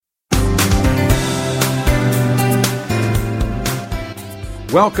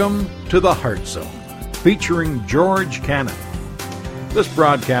Welcome to the Heart Zone, featuring George Cannon. This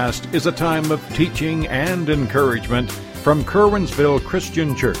broadcast is a time of teaching and encouragement from Curwensville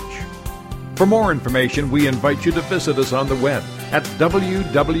Christian Church. For more information, we invite you to visit us on the web at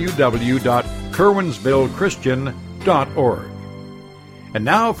www.curwensvillechristian.org. And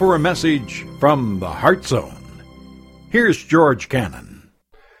now for a message from the Heart Zone. Here's George Cannon.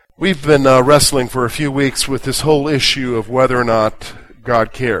 We've been wrestling for a few weeks with this whole issue of whether or not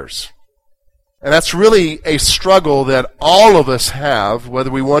God cares. And that's really a struggle that all of us have, whether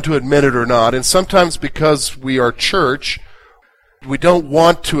we want to admit it or not. And sometimes because we are church, we don't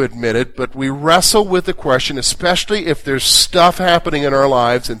want to admit it, but we wrestle with the question, especially if there's stuff happening in our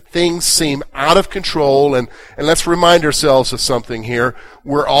lives and things seem out of control. And let's remind ourselves of something here.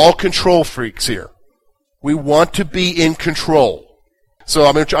 We're all control freaks here. We want to be in control. So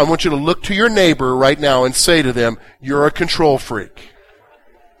I want you to look to your neighbor right now and say to them, you're a control freak.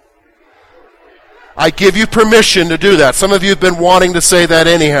 I give you permission to do that. Some of you have been wanting to say that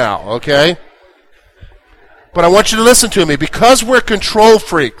anyhow, okay? But I want you to listen to me. Because we're control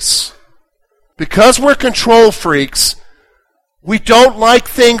freaks, we don't like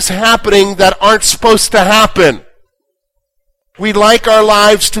things happening that aren't supposed to happen. We like our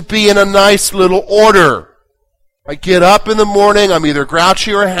lives to be in a nice little order. I get up in the morning, I'm either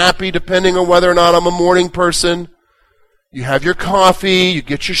grouchy or happy, depending on whether or not I'm a morning person. You have your coffee, you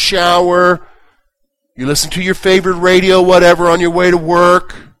get your shower, you listen to your favorite radio, whatever, on your way to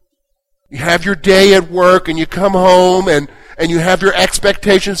work. You have your day at work, and you come home, and you have your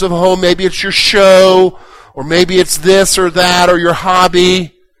expectations of home. Maybe it's your show, or maybe it's this or that, or your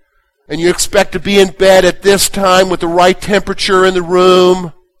hobby. And you expect to be in bed at this time with the right temperature in the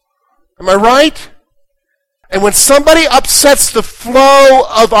room. Am I right? And when somebody upsets the flow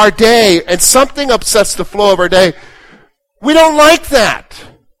of our day, and something upsets the flow of our day, we don't like that.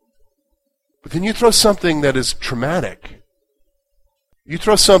 But then you throw something that is traumatic. You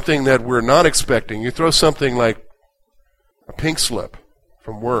throw something that we're not expecting. You throw something like a pink slip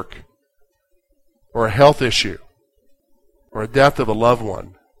from work, or a health issue, or a death of a loved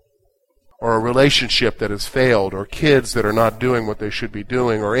one, or a relationship that has failed, or kids that are not doing what they should be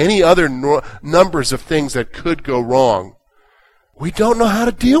doing, or any other numbers of things that could go wrong. We don't know how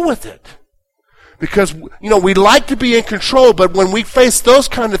to deal with it. Because, we like to be in control, but when we face those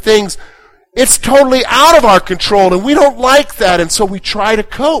kind of things, it's totally out of our control, and we don't like that, and so we try to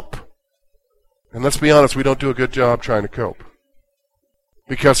cope. And let's be honest, we don't do a good job trying to cope.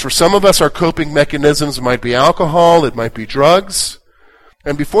 Because for some of us, our coping mechanisms might be alcohol, it might be drugs.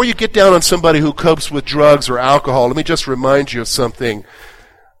 And before you get down on somebody who copes with drugs or alcohol, let me just remind you of something.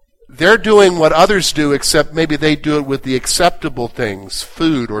 They're doing what others do, except maybe they do it with the acceptable things,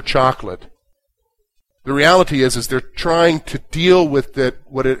 food or chocolate. The reality is they're trying to deal with and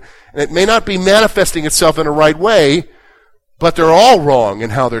it may not be manifesting itself in a right way, but they're all wrong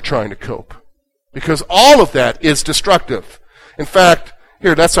in how they're trying to cope. Because all of that is destructive. In fact,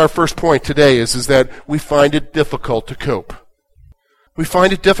 that's our first point today, is that we find it difficult to cope. We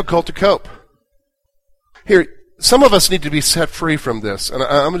find it difficult to cope. Here, some of us need to be set free from this, and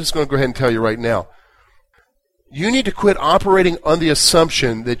I'm just going to go ahead and tell you right now. You need to quit operating on the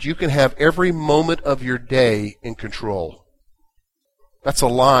assumption that you can have every moment of your day in control. That's a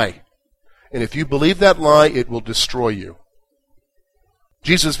lie. And if you believe that lie, it will destroy you.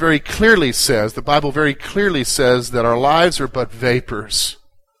 Jesus very clearly says, the Bible very clearly says, that our lives are but vapors.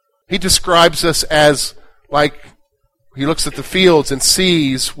 He describes us as he looks at the fields and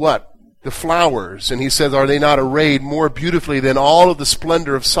sees what? The flowers. And he says, are they not arrayed more beautifully than all of the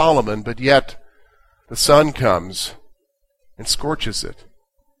splendor of Solomon? But yet the sun comes and scorches it,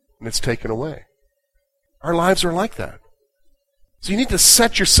 and it's taken away. Our lives are like that. So you need to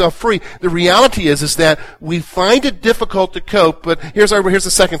set yourself free. The reality is that we find it difficult to cope, but here's the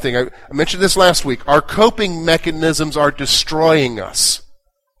second thing. I mentioned this last week. Our coping mechanisms are destroying us.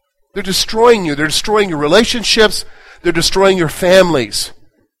 They're destroying you. They're destroying your relationships. They're destroying your families.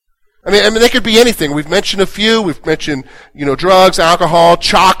 I mean, they could be anything. We've mentioned a few. We've mentioned, drugs, alcohol,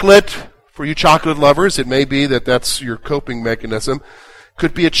 chocolate. For you chocolate lovers, it may be that that's your coping mechanism.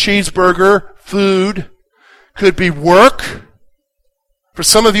 Could be a cheeseburger, food. Could be work. For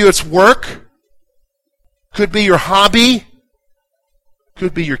some of you, it's work. Could be your hobby.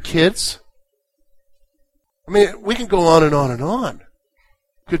 Could be your kids. I mean, we can go on and on and on.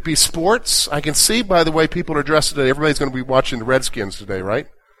 Could be sports. I can see, by the way, people are dressed today. Everybody's going to be watching the Redskins today, right?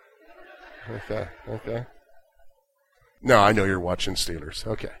 Okay. No, I know you're watching Steelers.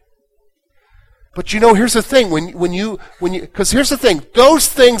 Okay. But here's the thing. Because here's the thing. Those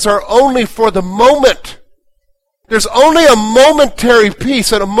things are only for the moment. There's only a momentary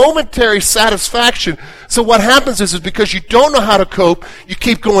peace and a momentary satisfaction. So what happens is because you don't know how to cope, you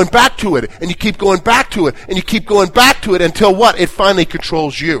keep going back to it, and you keep going back to it, and you keep going back to it until what? It finally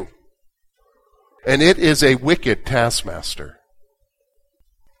controls you. And it is a wicked taskmaster.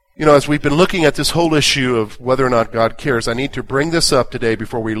 You know, as we've been looking at this whole issue of whether or not God cares, I need to bring this up today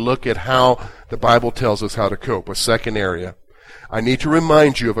before we look at how the Bible tells us how to cope. A second area. I need to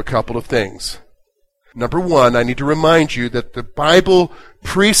remind you of a couple of things. Number one, I need to remind you that the Bible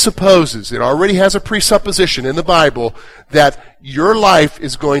presupposes, it already has a presupposition in the Bible, that your life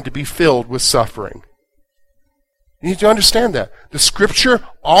is going to be filled with suffering. You need to understand that. The Scripture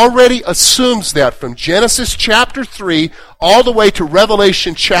already assumes that from Genesis chapter 3 all the way to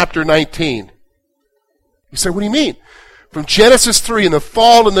Revelation chapter 19. You say, what do you mean? From Genesis 3 in the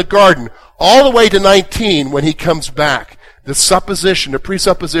fall in the garden all the way to 19 when he comes back. The supposition, the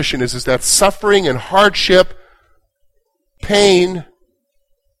presupposition is that suffering and hardship, pain,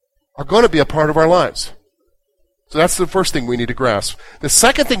 are going to be a part of our lives. So that's the first thing we need to grasp. The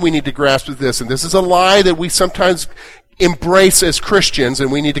second thing we need to grasp is this, and this is a lie that we sometimes embrace as Christians,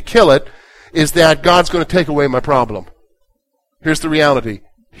 and we need to kill it, is that God's going to take away my problem. Here's the reality.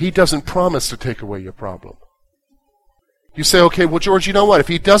 He doesn't promise to take away your problem. You say, okay, well, George, you know what? If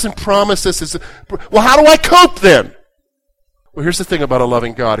he doesn't promise this, well, how do I cope then? Well, here's the thing about a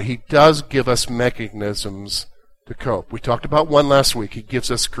loving God. He does give us mechanisms to cope. We talked about one last week. He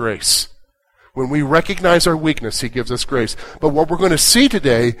gives us grace. When we recognize our weakness, he gives us grace. But what we're going to see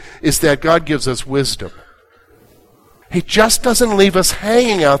today is that God gives us wisdom. He just doesn't leave us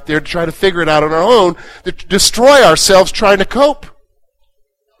hanging out there to try to figure it out on our own, to destroy ourselves trying to cope.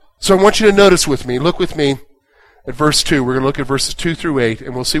 So I want you to notice with me, look with me at verse 2. We're going to look at verses 2 through 8,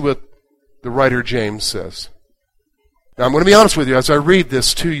 and we'll see what the writer James says. Now, I'm going to be honest with you. As I read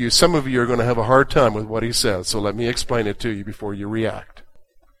this to you, some of you are going to have a hard time with what he says, so let me explain it to you before you react.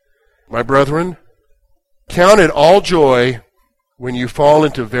 My brethren, count it all joy when you fall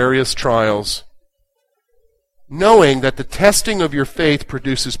into various trials, knowing that the testing of your faith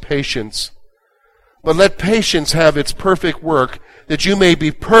produces patience. But let patience have its perfect work, that you may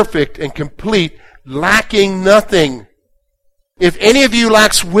be perfect and complete, lacking nothing. If any of you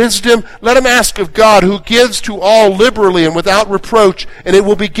lacks wisdom, let him ask of God, who gives to all liberally and without reproach, and it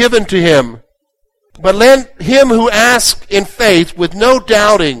will be given to him. But let him who asks in faith with no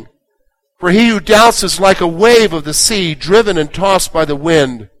doubting, for he who doubts is like a wave of the sea, driven and tossed by the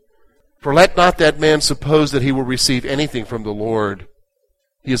wind. For let not that man suppose that he will receive anything from the Lord.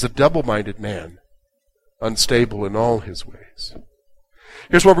 He is a double-minded man, unstable in all his ways.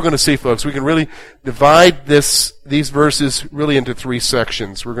 Here's what we're going to see, folks. We can really divide these verses really into three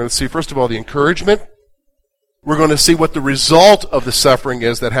sections. We're going to see, first of all, the encouragement. We're going to see what the result of the suffering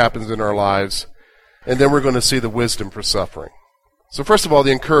is that happens in our lives. And then we're going to see the wisdom for suffering. So first of all,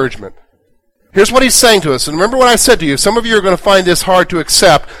 the encouragement. Here's what he's saying to us. And remember what I said to you. Some of you are going to find this hard to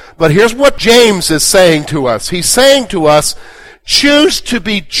accept. But here's what James is saying to us. He's saying to us, choose to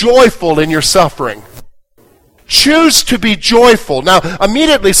be joyful in your suffering. Choose to be joyful. Now,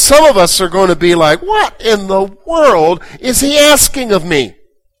 immediately some of us are going to be like, what in the world is he asking of me?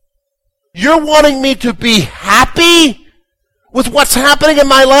 You're wanting me to be happy with what's happening in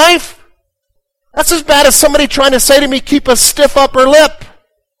my life? That's as bad as somebody trying to say to me, keep a stiff upper lip.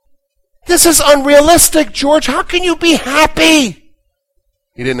 This is unrealistic, George. How can you be happy?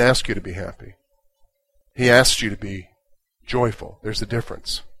 He didn't ask you to be happy. He asked you to be joyful. There's a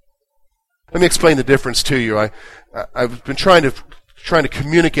difference. Let me explain the difference to you. I've been trying to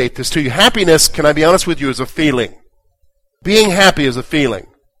communicate this to you. Happiness, can I be honest with you, is a feeling. Being happy is a feeling.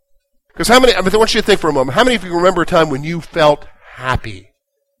 Because I want you to think for a moment, how many of you remember a time when you felt happy?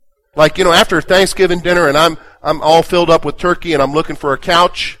 Like, after Thanksgiving dinner and I'm all filled up with turkey and I'm looking for a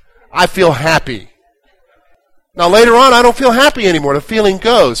couch, I feel happy. Now later on, I don't feel happy anymore. The feeling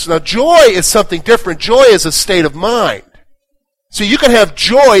goes. Now joy is something different. Joy is a state of mind. So you can have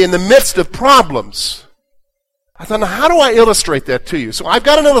joy in the midst of problems. I thought, now how do I illustrate that to you? So I've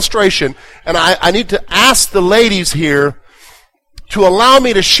got an illustration, and I need to ask the ladies here to allow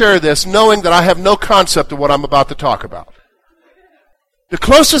me to share this, knowing that I have no concept of what I'm about to talk about. The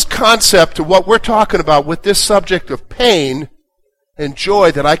closest concept to what we're talking about with this subject of pain and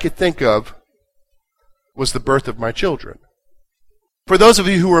joy that I could think of was the birth of my children. For those of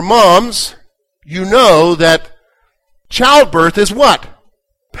you who are moms, you know that childbirth is what?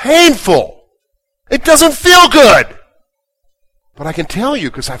 Painful. It doesn't feel good. But I can tell you,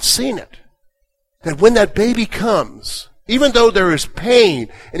 because I've seen it, that when that baby comes, even though there is pain,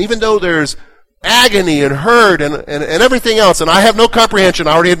 and even though there's agony and hurt and everything else, and I have no comprehension,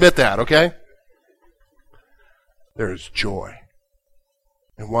 I already admit that, okay? there is joy.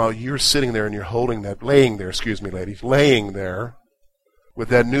 And while you're sitting there and you're laying there with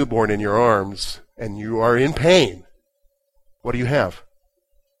that newborn in your arms, and you are in pain, what do you have?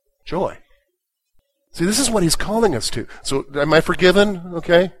 Joy. See, this is what he's calling us to. So, am I forgiven?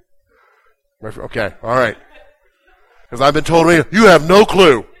 Okay? Okay, all right. Because I've been told, you have no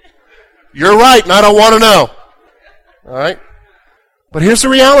clue. You're right, and I don't want to know. All right? But here's the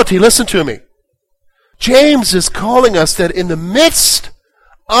reality. Listen to me. James is calling us that in the midst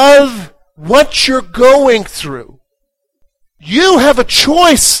of what you're going through, you have a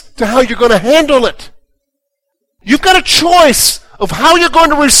choice to how you're going to handle it. You've got a choice of how you're going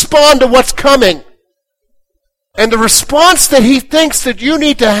to respond to what's coming. And the response that he thinks that you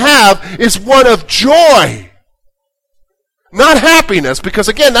need to have is one of joy. Not happiness, because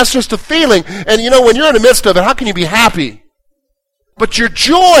again, that's just a feeling. And when you're in the midst of it, how can you be happy? But your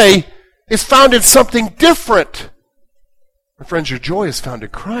joy is found in something different. My friends, your joy is found in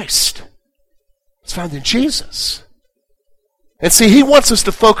Christ. It's found in Jesus. And see, he wants us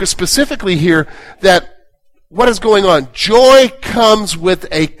to focus specifically here that what is going on? Joy comes with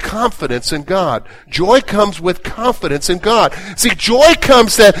a confidence in God. Joy comes with confidence in God. See, joy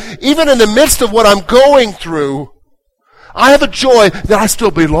comes that even in the midst of what I'm going through, I have a joy that I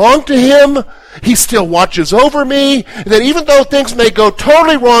still belong to him. He still watches over me. That even though things may go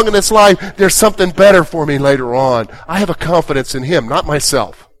totally wrong in this life, there's something better for me later on. I have a confidence in him, not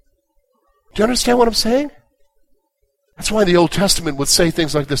myself. Do you understand what I'm saying? That's why the Old Testament would say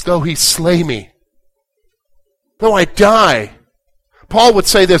things like this, though he slay me, though I die. Paul would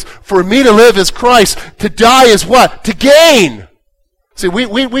say this, for me to live is Christ, to die is what? To gain. See,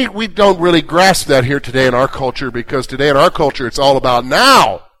 we don't really grasp that here today in our culture, because today in our culture it's all about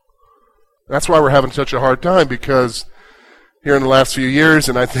now. That's why we're having such a hard time, because here in the last few years,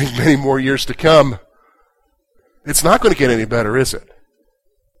 and I think many more years to come, it's not going to get any better, is it?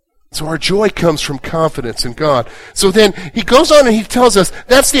 So our joy comes from confidence in God. So then he goes on and he tells us,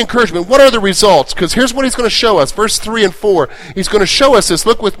 that's the encouragement. What are the results? Because here's what he's going to show us. Verse 3 and 4. He's going to show us this.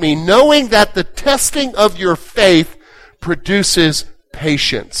 Look with me. Knowing that the testing of your faith produces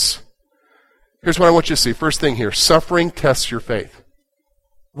patience. Here's what I want you to see. First thing here. Suffering tests your faith.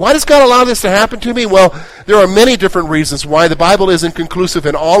 Why does God allow this to happen to me? Well, there are many different reasons why. The Bible isn't conclusive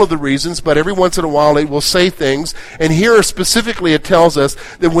in all of the reasons, but every once in a while it will say things. And here specifically it tells us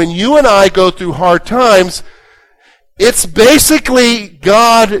that when you and I go through hard times, it's basically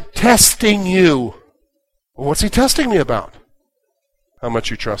God testing you. Well, what's he testing me about? How much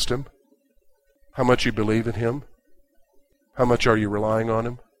you trust him? How much you believe in him? How much are you relying on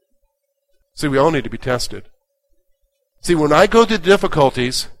him? See, we all need to be tested. See, when I go through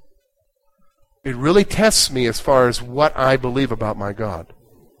difficulties, it really tests me as far as what I believe about my God.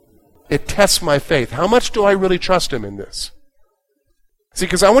 It tests my faith. How much do I really trust him in this? See,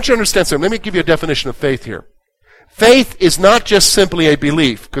 because I want you to understand something. Let me give you a definition of faith here. Faith is not just simply a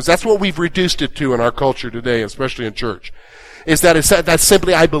belief, because that's what we've reduced it to in our culture today, especially in church, is that that's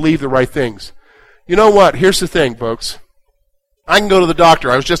simply I believe the right things. You know what? Here's the thing, folks. I can go to the doctor.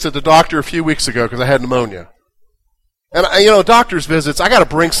 I was just at the doctor a few weeks ago because I had pneumonia. And, doctor's visits, I got to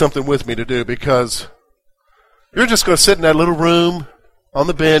bring something with me to do, because you're just going to sit in that little room on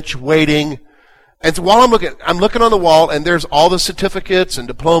the bench waiting. And while I'm looking on the wall, and there's all the certificates and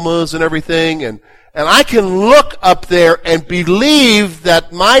diplomas and everything, and I can look up there and believe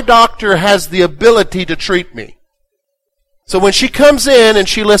that my doctor has the ability to treat me. So when she comes in and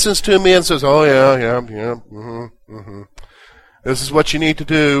she listens to me and says, oh yeah, this is what you need to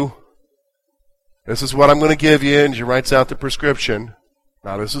do. This is what I'm going to give you, and she writes out the prescription.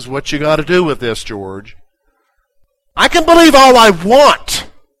 Now, this is what you got to do with this, George. I can believe all I want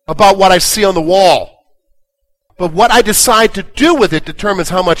about what I see on the wall, but what I decide to do with it determines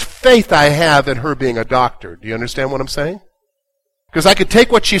how much faith I have in her being a doctor. Do you understand what I'm saying? Because I could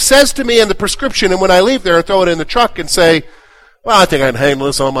take what she says to me in the prescription, and when I leave there, and throw it in the truck and say, well, I think I can handle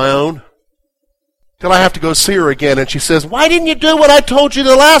this on my own. Till I have to go see her again, and she says, why didn't you do what I told you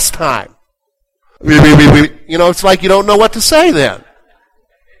the last time? It's like you don't know what to say then.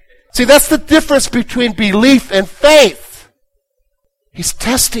 See, that's the difference between belief and faith. He's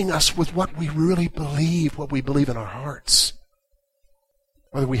testing us with what we really believe, what we believe in our hearts,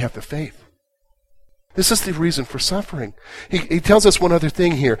 whether we have the faith. This is the reason for suffering. He tells us one other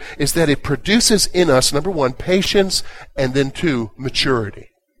thing here, is that it produces in us, number one, patience, and then two, maturity.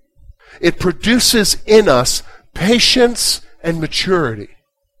 It produces in us patience and maturity.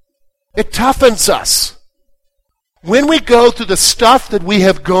 It toughens us. When we go through the stuff that we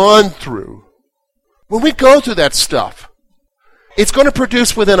have gone through, when we go through that stuff, it's going to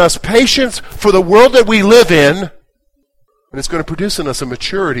produce within us patience for the world that we live in, And it's going to produce in us a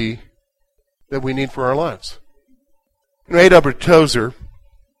maturity that we need for our lives. A.W. Tozer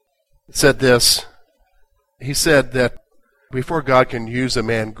said this. He said that before God can use a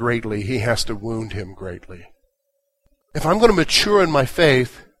man greatly, he has to wound him greatly. If I'm going to mature in my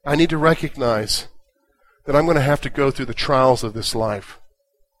faith, I need to recognize that I'm going to have to go through the trials of this life,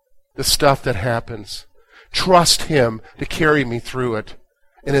 the stuff that happens. Trust him to carry me through it.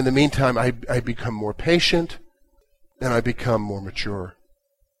 And in the meantime, I become more patient and I become more mature.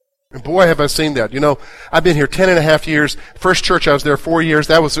 And boy, have I seen that. I've been here 10 and a half years. First church, I was there 4 years.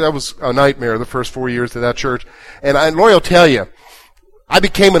 That was a nightmare, the first 4 years of that church. And Lori will tell you, I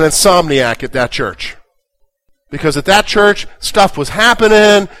became an insomniac at that church. Because at that church, stuff was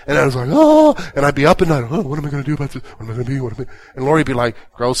happening, and I was like, oh, and I'd be up at night, oh, what am I going to do about this? What am I going to be? And Lori would be like,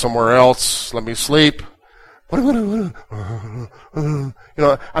 go somewhere else, let me sleep. What am I going to do?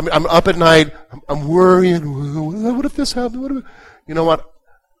 I'm up at night, I'm worrying, what if this happens? You know what?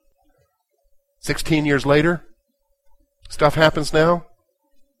 16 years later, stuff happens now.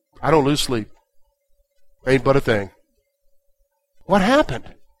 I don't lose sleep. Ain't but a thing. What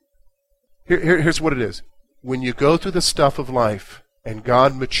happened? Here's what it is. When you go through the stuff of life and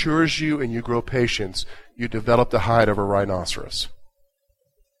God matures you and you grow patience, you develop the hide of a rhinoceros.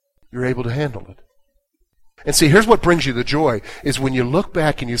 You're able to handle it. And see, here's what brings you the joy, is when you look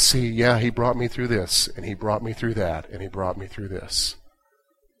back and you see, yeah, he brought me through this, and he brought me through that, and he brought me through this.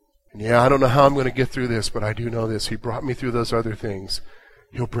 And yeah, I don't know how I'm going to get through this, but I do know this. He brought me through those other things.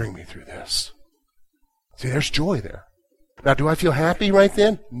 He'll bring me through this. See, there's joy there. Now, do I feel happy right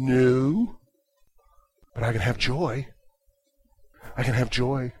then? No. But I can have joy. I can have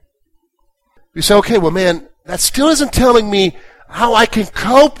joy. You say, okay, well, man, that still isn't telling me how I can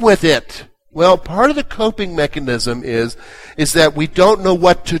cope with it. Well, part of the coping mechanism is that we don't know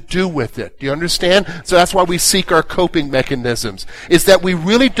what to do with it. Do you understand? So that's why we seek our coping mechanisms, is that we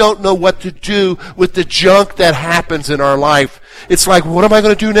really don't know what to do with the junk that happens in our life. It's like, what am I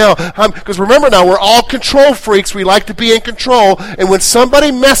going to do now? Because remember now, we're all control freaks. We like to be in control. And when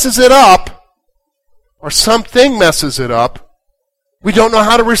somebody messes it up, or something messes it up, we don't know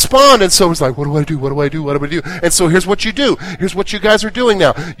how to respond. And so it's like, what do I do? What do I do? What do I do? And so here's what you do. Here's what you guys are doing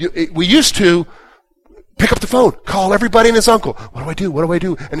now. We used to pick up the phone, call everybody and his uncle. What do I do? What do I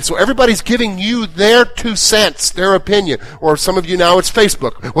do? And so everybody's giving you their 2 cents, their opinion. Or some of you now, it's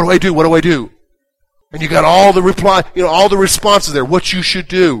Facebook. What do I do? What do I do? And you got all the all the responses there, what you should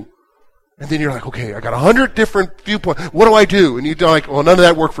do. And then you're like, okay, I got 100 different viewpoints. What do I do? And you're like, well, none of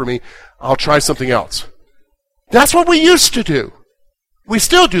that worked for me. I'll try something else. That's what we used to do. We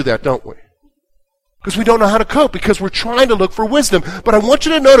still do that, don't we? Because we don't know how to cope, because we're trying to look for wisdom. But I want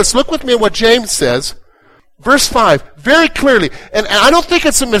you to notice, look with me at what James says. Verse 5, very clearly. And I don't think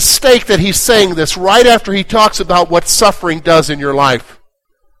it's a mistake that he's saying this right after he talks about what suffering does in your life.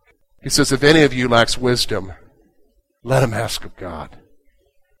 He says, if any of you lacks wisdom, let him ask of God.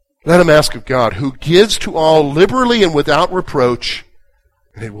 Let him ask of God, who gives to all liberally and without reproach,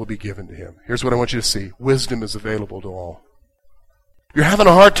 and it will be given to him. Here's what I want you to see. Wisdom is available to all. You're having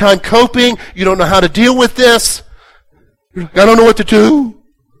a hard time coping. You don't know how to deal with this. You're like, I don't know what to do.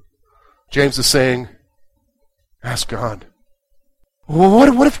 James is saying, ask God.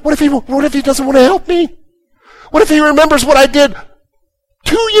 Well, what if he doesn't want to help me? What if he remembers what I did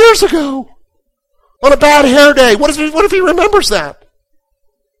 2 years ago on a bad hair day? What if he remembers that?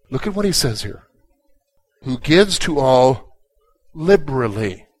 Look at what he says here. Who gives to all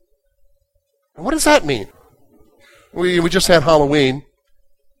liberally. What does that mean? We just had Halloween.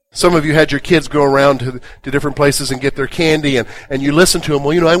 Some of you had your kids go around to different places and get their candy, and you listen to them.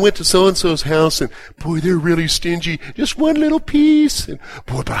 Well, I went to so-and-so's house, and boy, they're really stingy. Just one little piece. And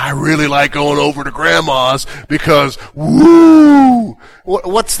boy, but I really like going over to Grandma's because, woo!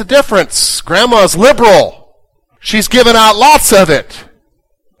 What's the difference? Grandma's liberal. She's giving out lots of it.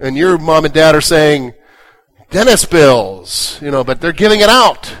 And your mom and dad are saying, dentist bills, but they're giving it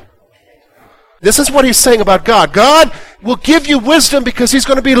out. This is what he's saying about God. God will give you wisdom because he's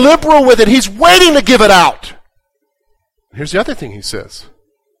going to be liberal with it. He's waiting to give it out. Here's the other thing he says.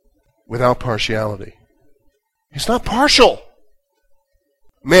 Without partiality. He's not partial.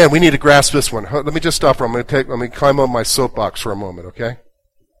 Man, we need to grasp this one. Let me just stop for a moment. Let me climb on my soapbox for a moment, okay?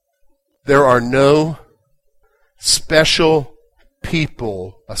 There are no special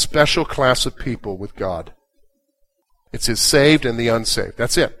people, a special class of people with God. It's his saved and the unsaved.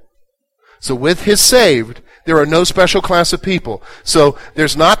 That's it. So with his saved, there are no special class of people. So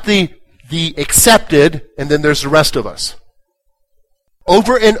there's not the accepted, and then there's the rest of us.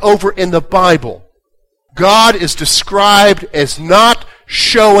 Over and over in the Bible, God is described as not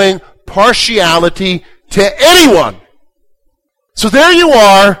showing partiality to anyone. So there you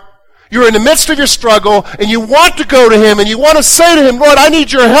are. You're in the midst of your struggle, and you want to go to him, and you want to say to him, Lord, I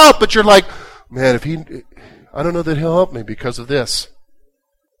need your help. But you're like, man, I don't know that he'll help me because of this.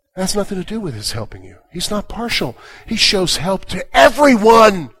 That has nothing to do with his helping you. He's not partial. He shows help to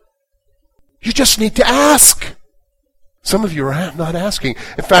everyone. You just need to ask. Some of you are not asking.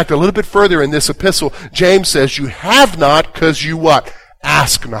 In fact, a little bit further in this epistle, James says, you have not because you what?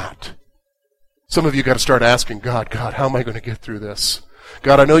 Ask not. Some of you got to start asking God, how am I going to get through this?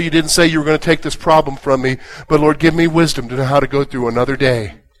 God, I know you didn't say you were going to take this problem from me, but Lord, give me wisdom to know how to go through another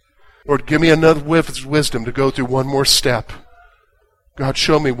day. Lord, give me another wisdom to go through one more step. God,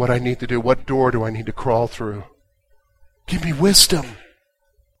 show me what I need to do. What door do I need to crawl through? Give me wisdom.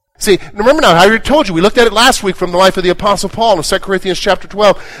 See, remember now, I already told you, we looked at it last week from the life of the Apostle Paul in 2 Corinthians chapter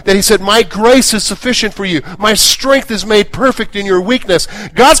 12, that he said, my grace is sufficient for you. My strength is made perfect in your weakness.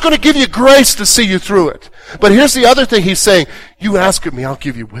 God's going to give you grace to see you through it. But here's the other thing he's saying, you ask of me, I'll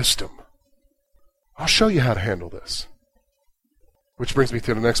give you wisdom. I'll show you how to handle this. Which brings me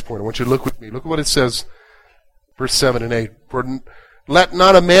to the next point. I want you to look with me. Look at what it says, verse 7 and 8. For let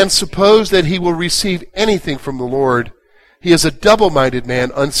not a man suppose that he will receive anything from the Lord. He is a double-minded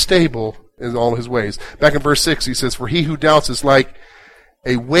man, unstable in all his ways. Back in verse 6, he says, for he who doubts is like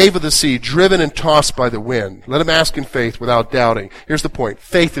a wave of the sea, driven and tossed by the wind. Let him ask in faith without doubting. Here's the point.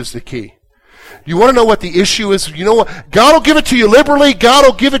 Faith is the key. You want to know what the issue is? You know what? God will give it to you liberally. God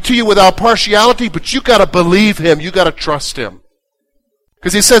will give it to you without partiality, but you got to believe him. You got to trust him.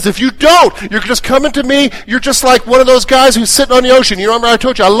 Because he says, if you don't, you're just coming to me, you're just like one of those guys who's sitting on the ocean. You remember I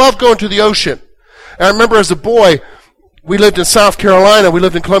told you, I love going to the ocean. And I remember as a boy, we lived in South Carolina. We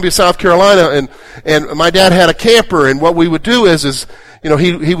lived in Columbia, South Carolina, and my dad had a camper, and what we would do is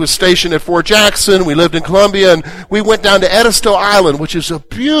he was stationed at Fort Jackson. We lived in Columbia, and we went down to Edisto Island, which is a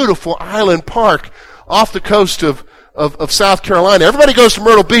beautiful island park off the coast of South Carolina. Everybody goes to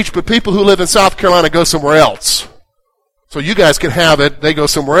Myrtle Beach, but people who live in South Carolina go somewhere else. So you guys can have it, they go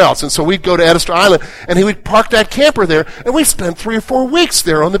somewhere else. And so we'd go to Edisto Island, and he would park that camper there, and we'd spend 3 or 4 weeks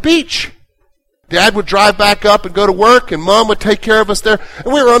there on the beach. Dad would drive back up and go to work, and Mom would take care of us there.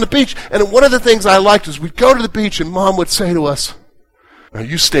 And we were on the beach. And one of the things I liked is we'd go to the beach, and Mom would say to us, now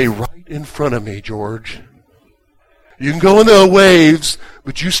you stay right in front of me, George. You can go in the waves,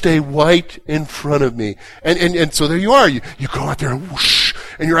 but you stay right in front of me. And so there you are. You go out there, and whoosh,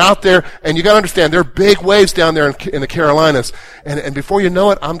 and you're out there, and you got to understand, there are big waves down there in the Carolinas. And before you know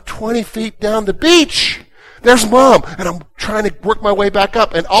it, I'm 20 feet down the beach. There's Mom, and I'm trying to work my way back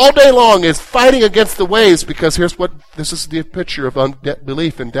up, and all day long is fighting against the waves, because this is the picture of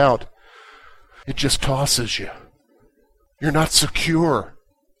unbelief and doubt. It just tosses you. You're not secure.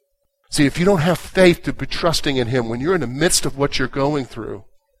 See, if you don't have faith to be trusting in him when you're in the midst of what you're going through,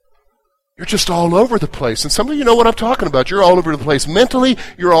 you're just all over the place. And some of you know what I'm talking about. You're all over the place mentally,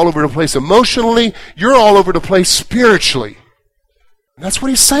 you're all over the place emotionally, you're all over the place spiritually. And that's what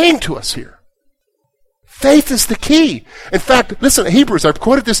he's saying to us here. Faith is the key. In fact, listen, Hebrews, I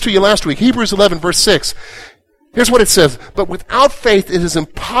quoted this to you last week, Hebrews 11, verse 6. Here's what it says. But without faith it is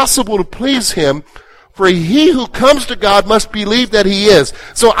impossible to please him, for he who comes to God must believe that he is.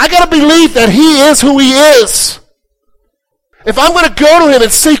 So I got to believe that he is who he is. If I'm going to go to him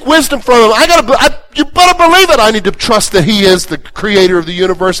and seek wisdom from him, you better believe it. I need to trust that he is the creator of the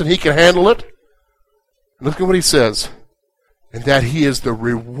universe and he can handle it. Look at what he says. And that he is the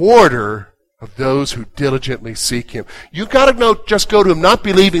rewarder of those who diligently seek him. You've got to just go to him not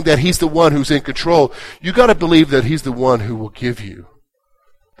believing that he's the one who's in control. You've got to believe that he's the one who will give you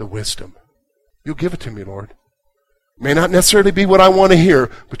the wisdom. You'll give it to me, Lord. It may not necessarily be what I want to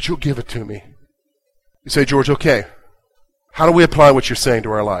hear, but you'll give it to me. You say, George, okay, how do we apply what you're saying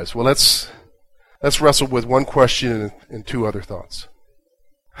to our lives? Well, let's wrestle with one question and 2 other thoughts.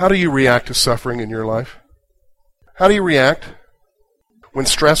 How do you react to suffering in your life? How do you react when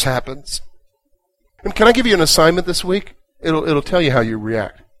stress happens? And can I give you an assignment this week? It'll tell you how you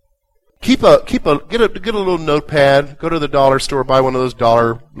react. Get a little notepad, go to the dollar store, buy one of those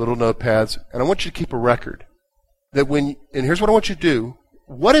dollar little notepads, and I want you to keep a record. And here's what I want you to do.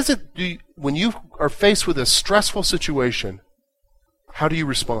 What is it when you are faced with a stressful situation, how do you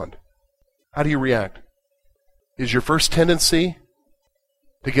respond? How do you react? Is your first tendency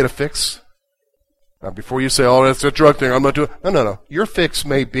to get a fix? Now, before you say, oh, that's a drug thing, I'm not doing it. No. Your fix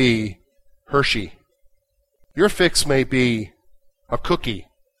may be Hershey. Your fix may be a cookie.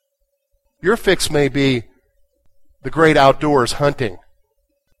 Your fix may be the great outdoors, hunting.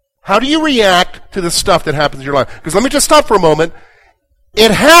 How do you react to the stuff that happens in your life? Because let me just stop for a moment.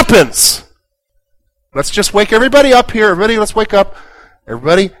 It happens. Let's just wake everybody up here. Everybody, let's wake up.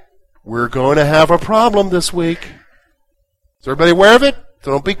 Everybody, we're going to have a problem this week. Is everybody aware of it?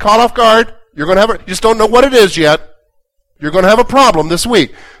 So don't be caught off guard. You're going to you just don't know what it is yet. You're going to have a problem this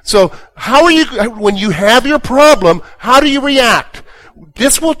week. So how are you, when you have your problem, how do you react?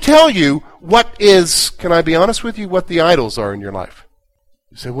 This will tell you what is, can I be honest with you, what the idols are in your life.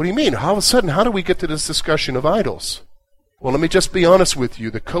 You say, what do you mean? All of a sudden, how do we get to this discussion of idols? Well, let me just be honest with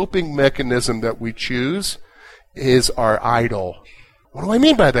you. The coping mechanism that we choose is our idol. What do I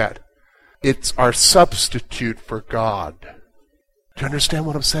mean by that? It's our substitute for God. Do you understand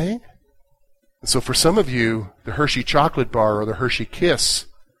what I'm saying? And so for some of you, the Hershey chocolate bar or the Hershey Kiss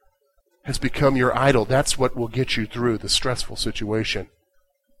has become your idol. That's what will get you through the stressful situation.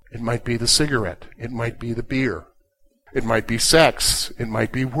 It might be the cigarette. It might be the beer. It might be sex. It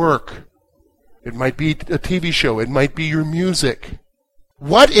might be work. It might be a TV show. It might be your music.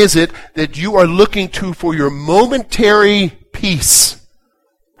 What is it that you are looking to for your momentary peace?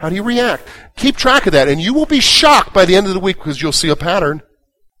 How do you react? Keep track of that, and you will be shocked by the end of the week because you'll see a pattern.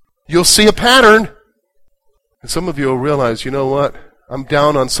 You'll see a pattern. And some of you will realize, you know what? I'm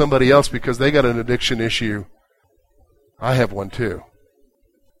down on somebody else because they got an addiction issue. I have one too.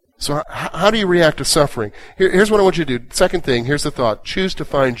 So how do you react to suffering? Here's what I want you to do. Second thing, here's the thought. Choose to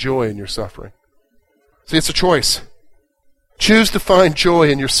find joy in your suffering. See, it's a choice. Choose to find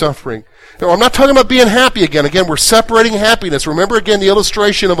joy in your suffering. Now, I'm not talking about being happy again. Again, we're separating happiness. Remember again the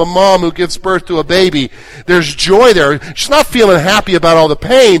illustration of a mom who gives birth to a baby. There's joy there. She's not feeling happy about all the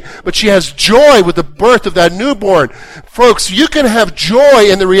pain, but she has joy with the birth of that newborn. Folks, you can have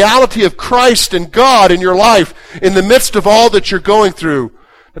joy in the reality of Christ and God in your life in the midst of all that you're going through.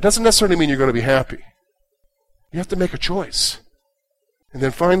 That doesn't necessarily mean you're going to be happy. You have to make a choice. And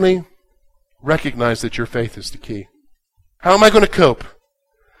then finally, recognize that your faith is the key. How am I going to cope?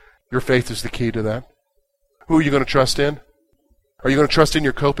 Your faith is the key to that. Who are you going to trust in? Are you going to trust in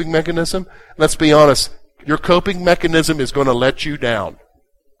your coping mechanism? Let's be honest. Your coping mechanism is going to let you down.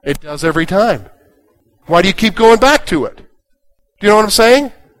 It does every time. Why do you keep going back to it? Do you know what I'm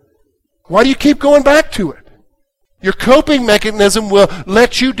saying? Why do you keep going back to it? Your coping mechanism will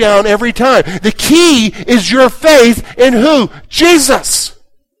let you down every time. The key is your faith in who? Jesus.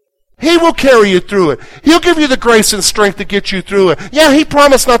 He will carry you through it. He'll give you the grace and strength to get you through it. Yeah, He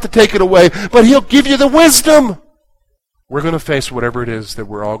promised not to take it away, but He'll give you the wisdom. We're going to face whatever it is that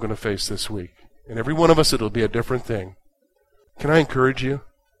we're all going to face this week. And every one of us, it'll be a different thing. Can I encourage you?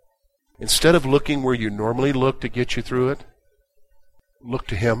 Instead of looking where you normally look to get you through it, look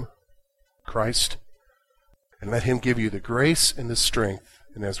to Him, Christ, and let Him give you the grace and the strength.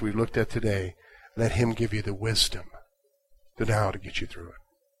 And as we looked at today, let Him give you the wisdom to know how to get you through it.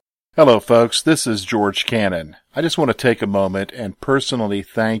 Hello, folks. This is George Cannon. I just want to take a moment and personally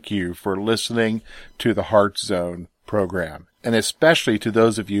thank you for listening to the Heart Zone program, and especially to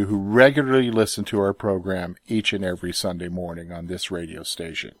those of you who regularly listen to our program each and every Sunday morning on this radio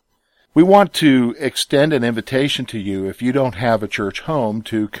station. We want to extend an invitation to you, if you don't have a church home,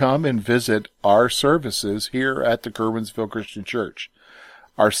 to come and visit our services here at the Curwensville Christian Church.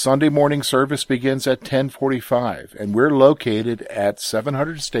 Our Sunday morning service begins at 10:45, and we're located at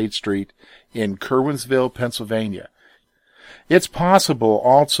 700 State Street in Curwensville, Pennsylvania. It's possible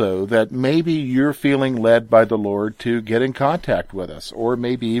also that maybe you're feeling led by the Lord to get in contact with us, or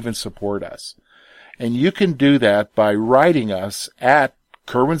maybe even support us. And you can do that by writing us at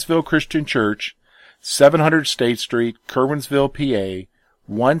Curwensville Christian Church, 700 State Street, Curwensville, PA,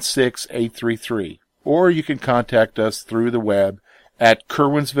 16833. Or you can contact us through the web at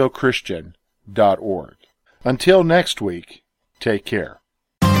curwensvillechristian.org. Until next week, take care.